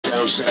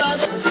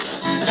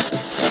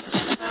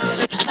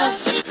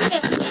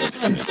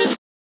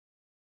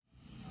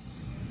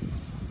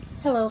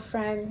Hello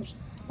friends,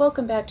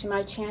 welcome back to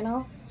my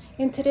channel.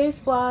 In today's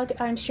vlog,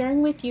 I'm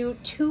sharing with you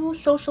 2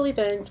 social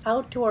events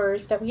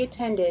outdoors that we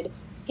attended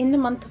in the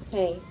month of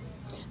May.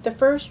 The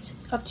first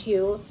of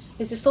 2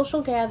 is a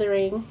social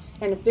gathering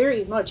and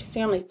very much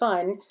family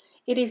fun.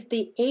 It is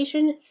the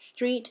Asian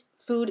Street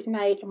Food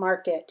Night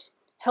Market,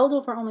 held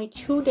over only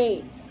 2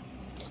 days.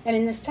 And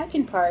in the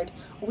second part,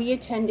 we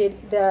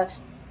attended the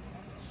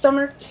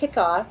summer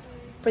kickoff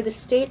for the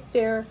State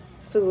Fair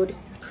Food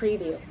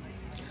Preview.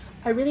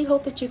 I really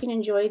hope that you can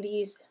enjoy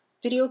these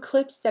video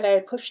clips that I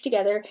pushed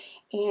together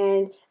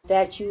and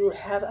that you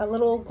have a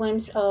little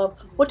glimpse of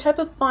what type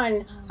of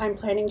fun I'm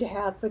planning to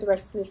have for the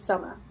rest of the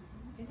summer.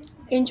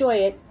 Enjoy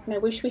it, and I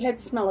wish we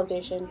had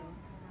smell-o-vision.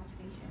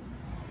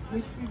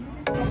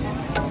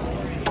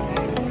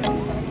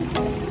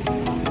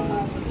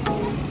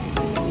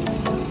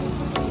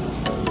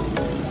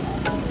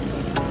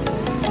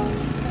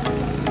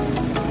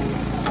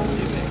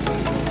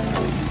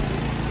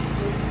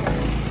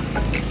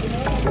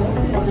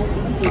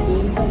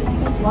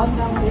 Walk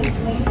down this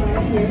lane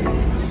right here.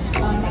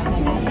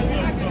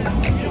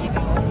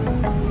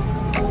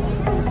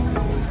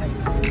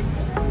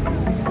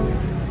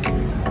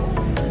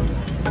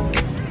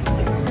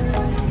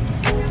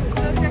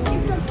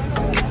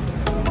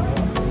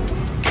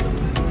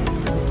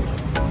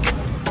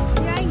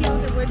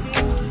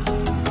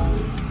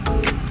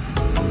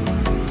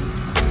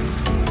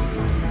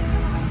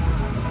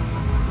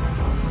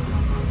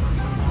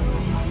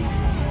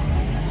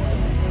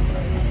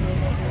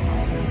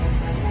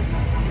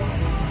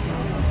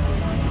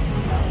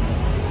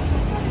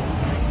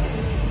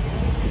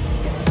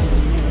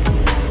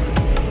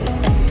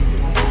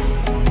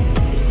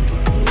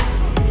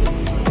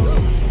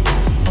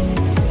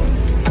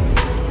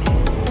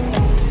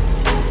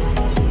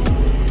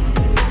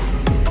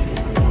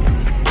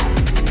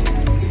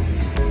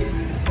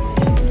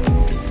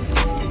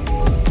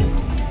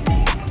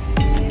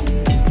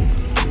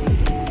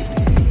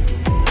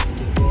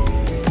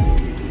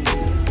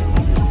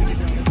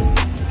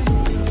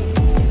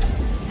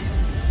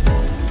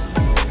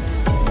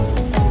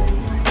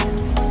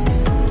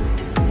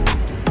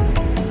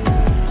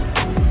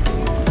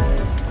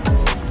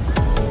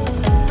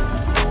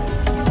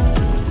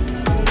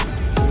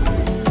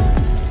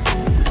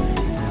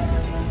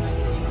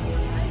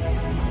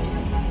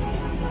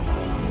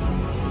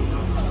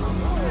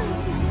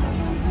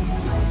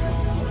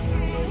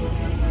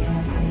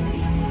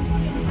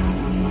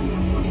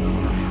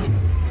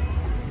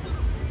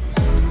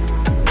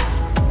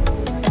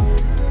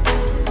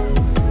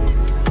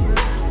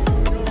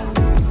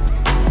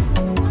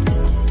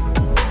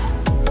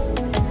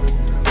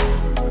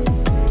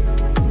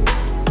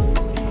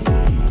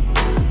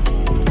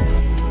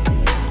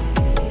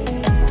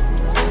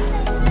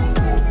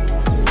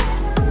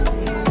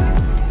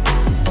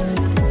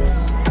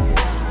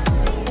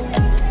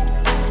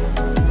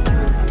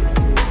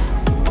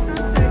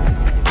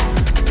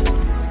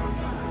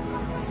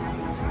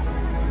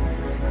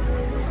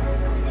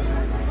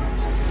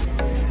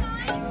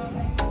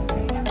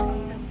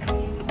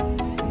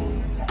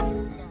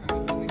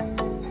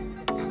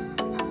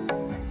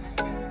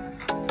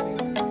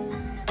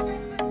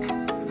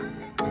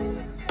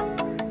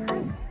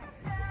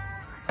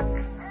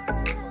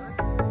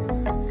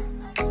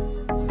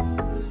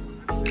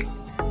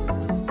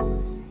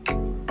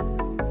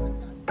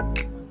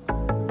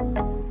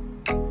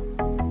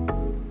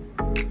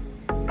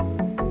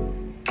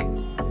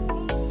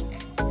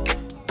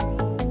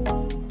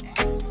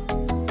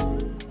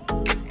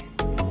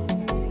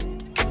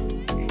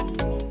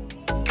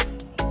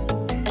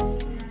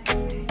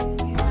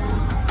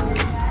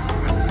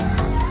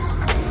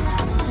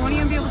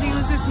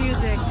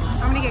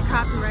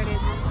 Copyrighted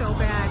so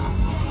bad,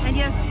 and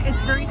yes,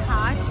 it's very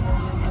hot,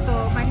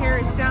 so my hair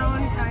is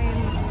down.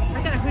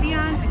 I got a hoodie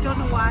on. I don't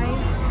know why.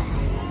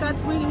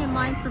 Scott's waiting in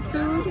line for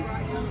food,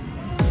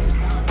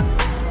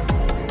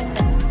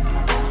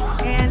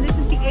 and this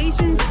is the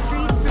Asian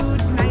Street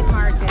Food Night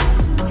Market.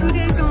 2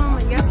 days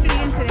only, yesterday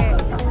and today.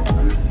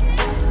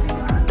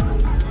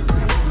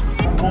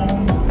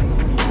 Home,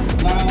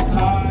 loud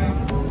tie,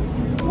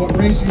 what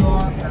race you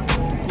are,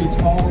 it's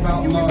all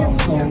about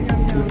love. So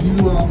if you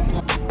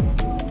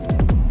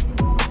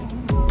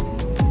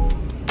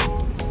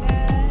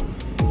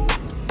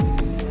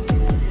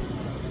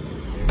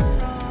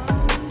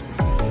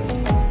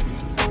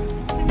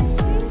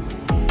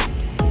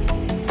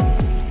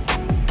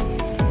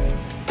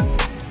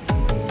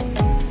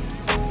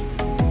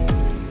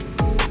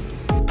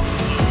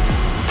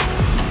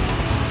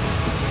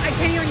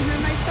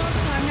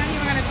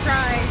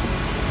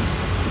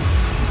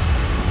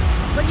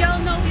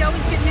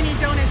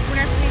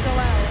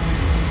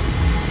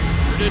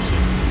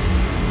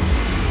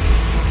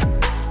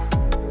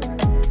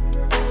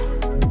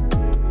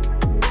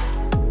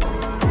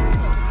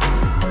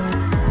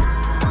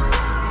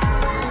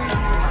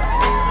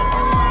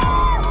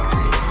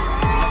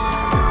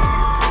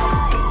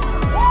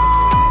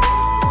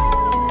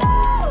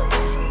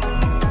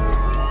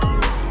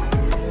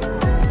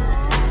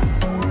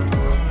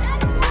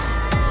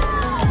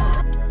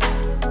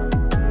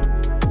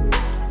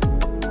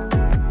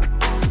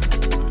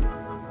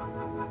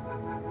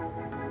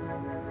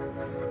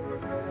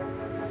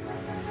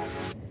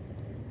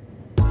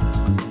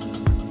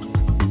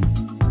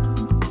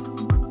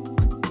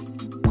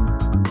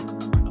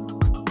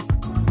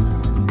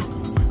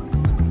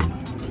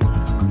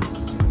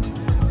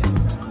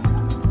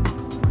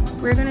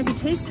we're going to be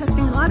taste testing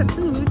a lot of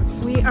foods.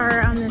 We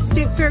are on the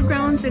State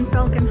Fairgrounds in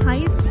Falcon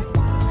Heights.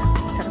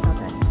 Sorry about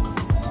that.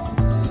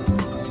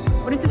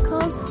 What is it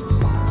called?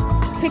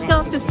 Kick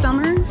Off the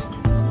Summer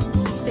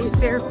State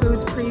Fair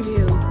Foods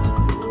Preview.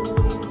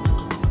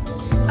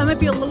 I might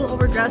be a little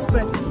overdressed,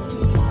 but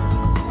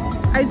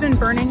I've been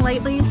burning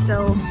lately,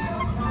 so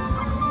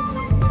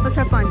let's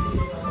have fun.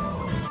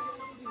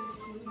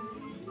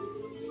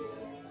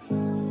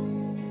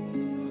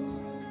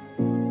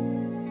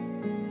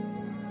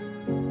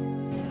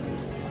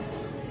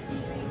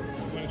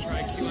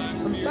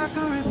 I'm stuck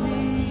on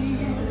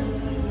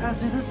repeat. I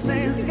see the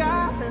same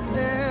skies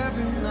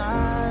every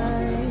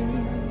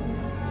night.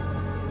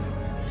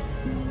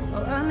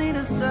 Oh, I need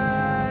a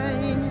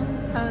sign.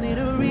 I need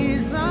a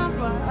reason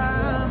why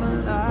I'm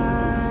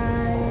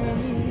alive.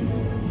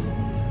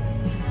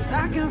 'Cause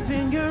I can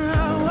figure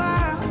out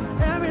why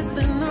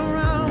everything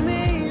around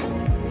me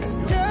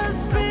just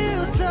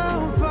feels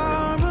so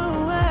far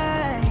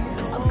away.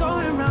 I'm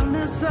going round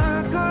in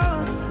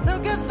circles,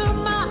 looking through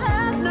my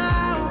head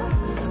now.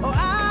 Oh,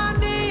 I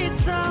need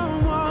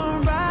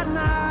someone right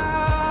now.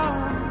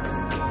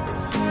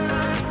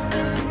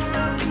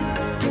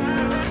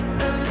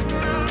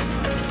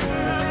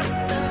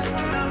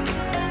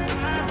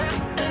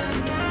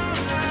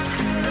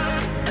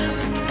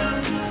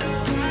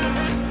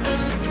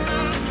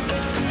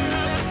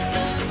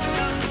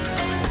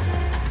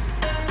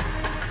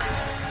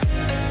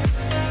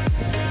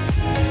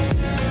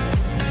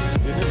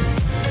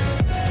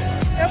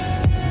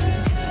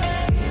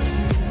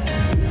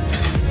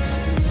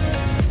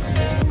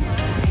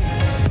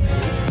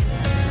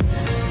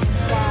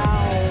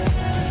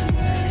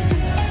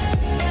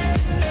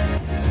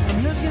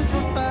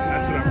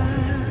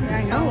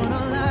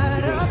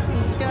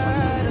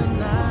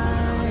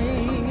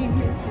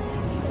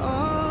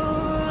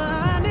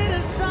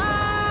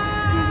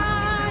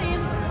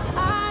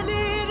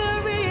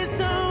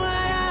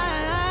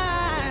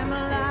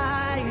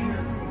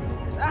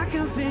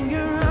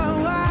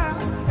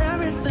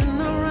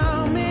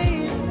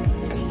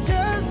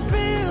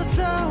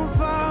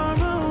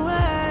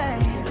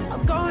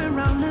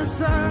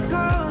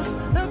 Circles,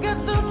 looking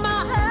through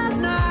my head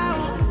now.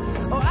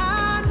 Oh,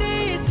 I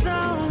need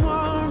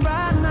someone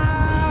right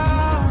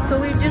now. So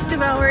we've just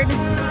devoured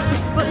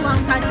this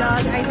foot-long hot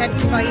dog. I had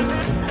to bite.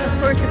 Of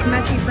course, it's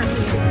messy for me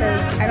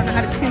because I don't know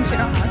how to pinch it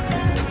off.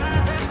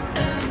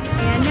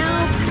 And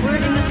now we're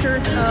in the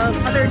search of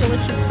other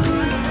delicious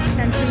foods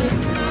and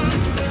treats.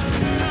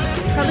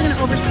 Probably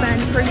gonna overspend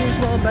per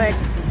usual, but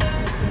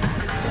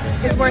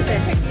it's worth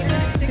it.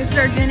 This is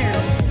our dinner.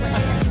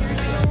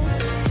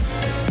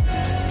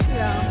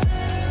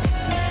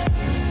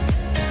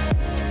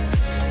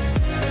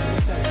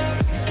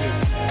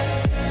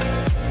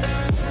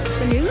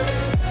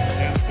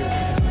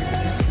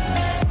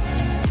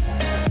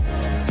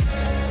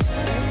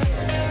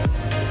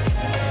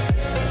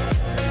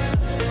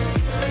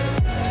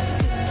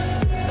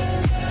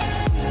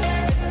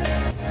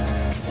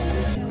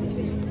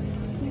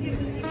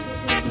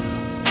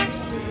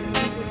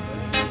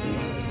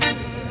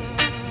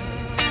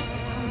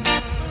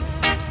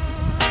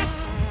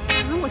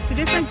 What's the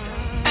difference?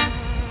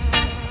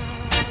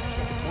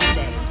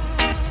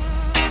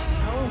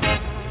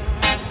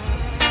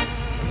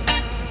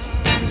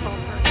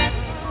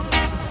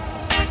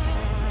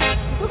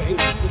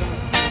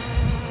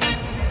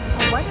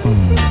 What on a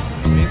stick?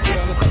 Make it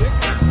on a stick?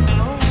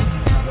 Oh.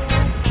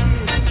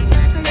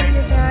 I gotta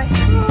get that.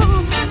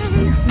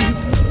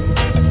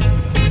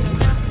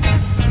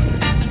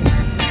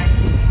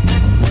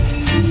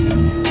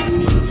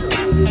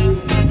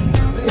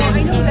 Well,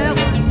 I know that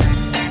one.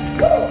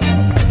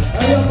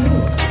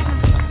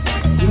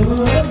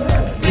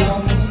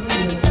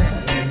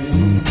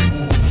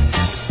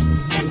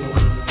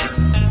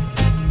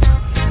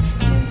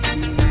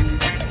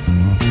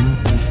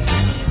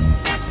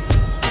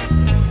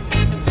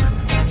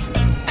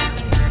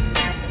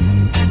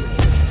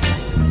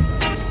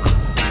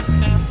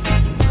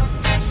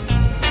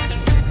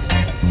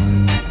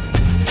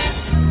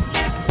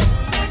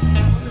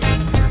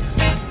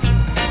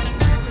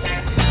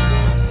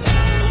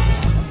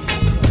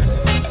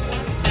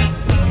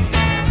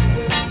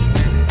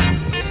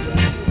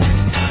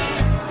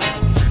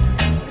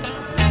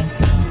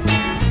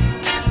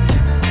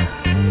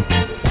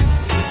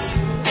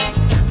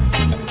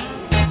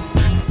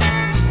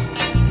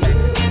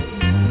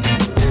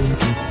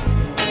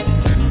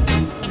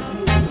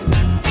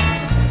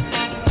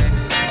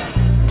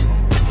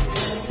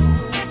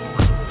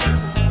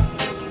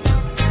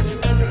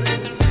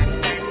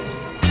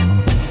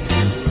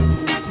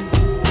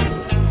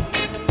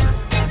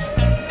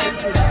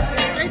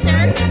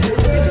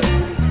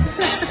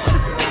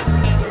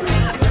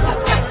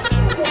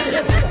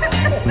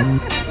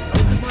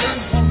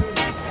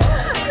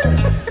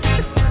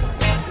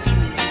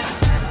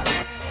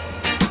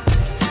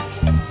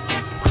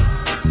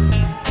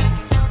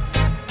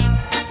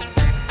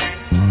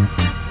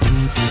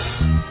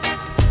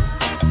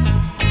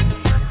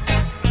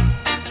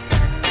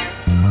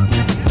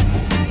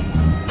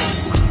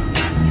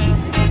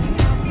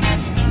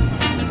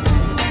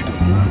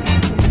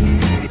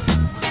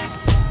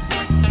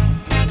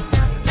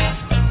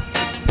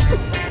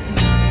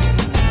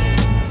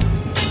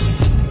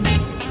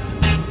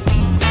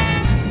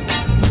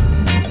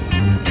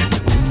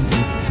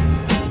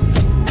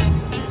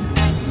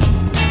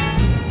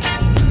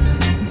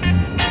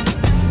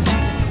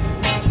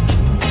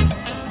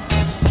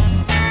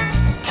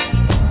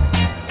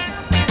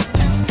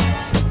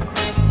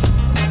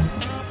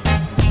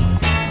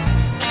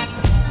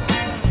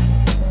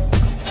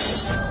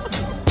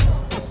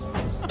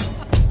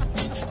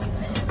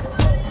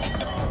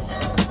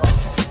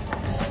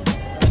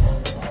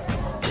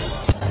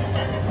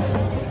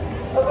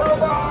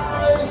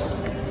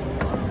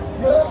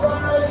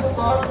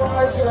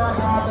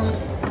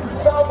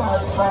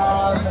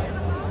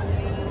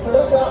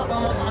 got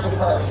no time to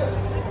pressure.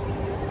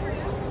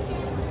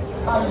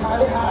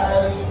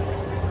 Hi.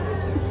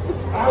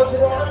 How's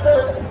it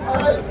wondering?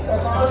 Hi,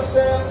 if I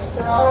stand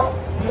still,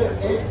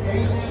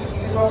 easy,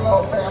 you don't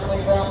know,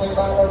 families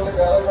all work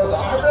together, because I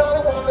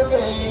really want to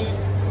be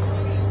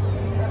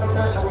in the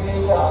picture with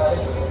you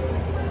guys.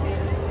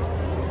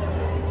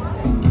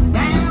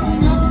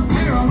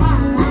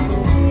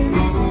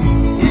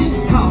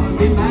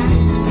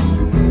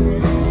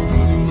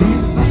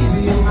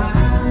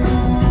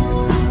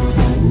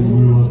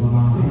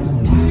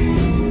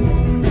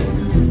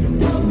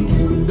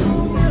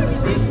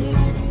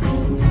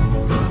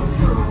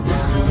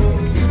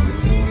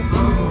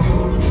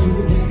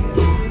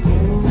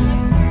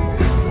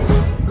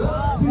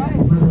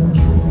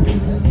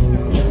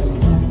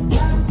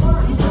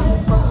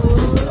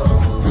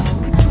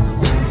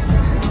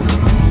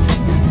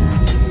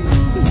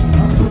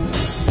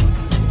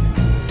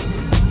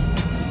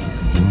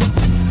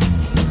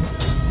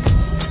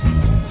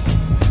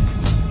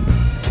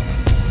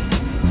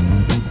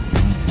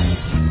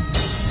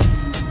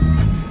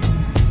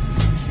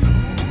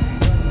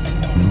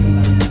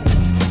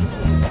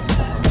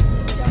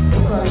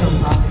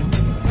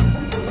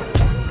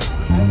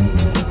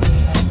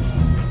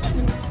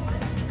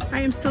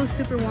 I am so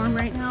super warm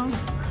right now.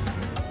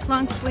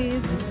 Long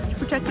sleeves to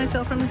protect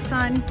myself from the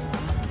sun.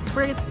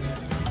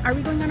 Are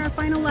we going on our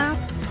final lap?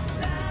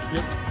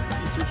 Yep.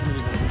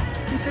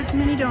 In search of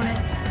mini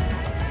donuts,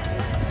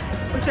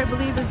 which I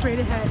believe is right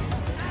ahead.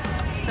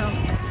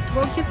 So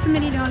we'll get some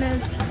mini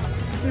donuts.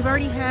 We've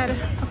already had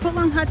a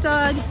foot-long hot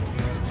dog.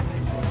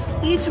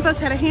 Each of us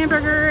had a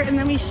hamburger, and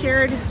then we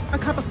shared a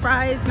cup of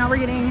fries. Now we're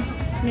getting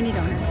mini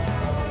donuts.